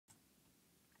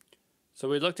So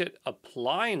we looked at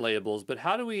applying labels, but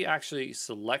how do we actually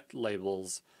select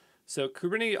labels? So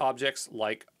Kubernetes objects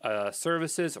like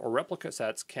services or replica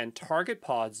sets can target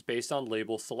pods based on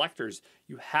label selectors.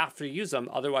 You have to use them,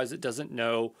 otherwise it doesn't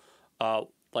know,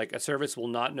 like a service will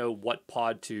not know what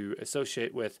pod to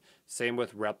associate with. Same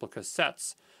with replica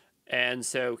sets. And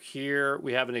so here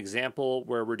we have an example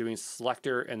where we're doing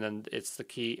selector and then it's the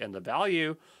key and the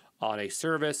value on a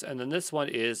service. And then this one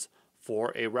is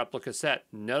for a replica set.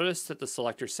 Notice that the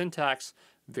selector syntax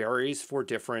varies for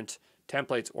different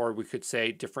templates, or we could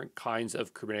say different kinds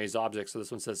of Kubernetes objects. So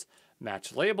this one says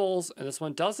match labels, and this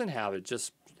one doesn't have it,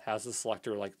 just has the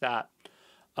selector like that.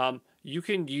 You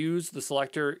can use the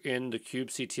selector in the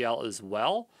kubectl as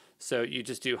well. So you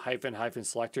just do --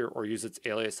 selector or use its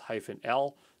alias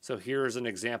 -l. So here's an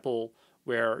example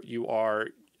where you are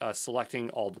selecting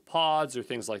all the pods or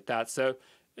things like that. So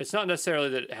it's not necessarily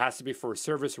that it has to be for a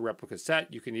service or replica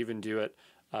set. You can even do it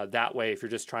that way if you're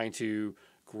just trying to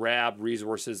grab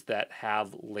resources that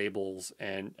have labels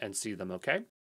and see them, okay?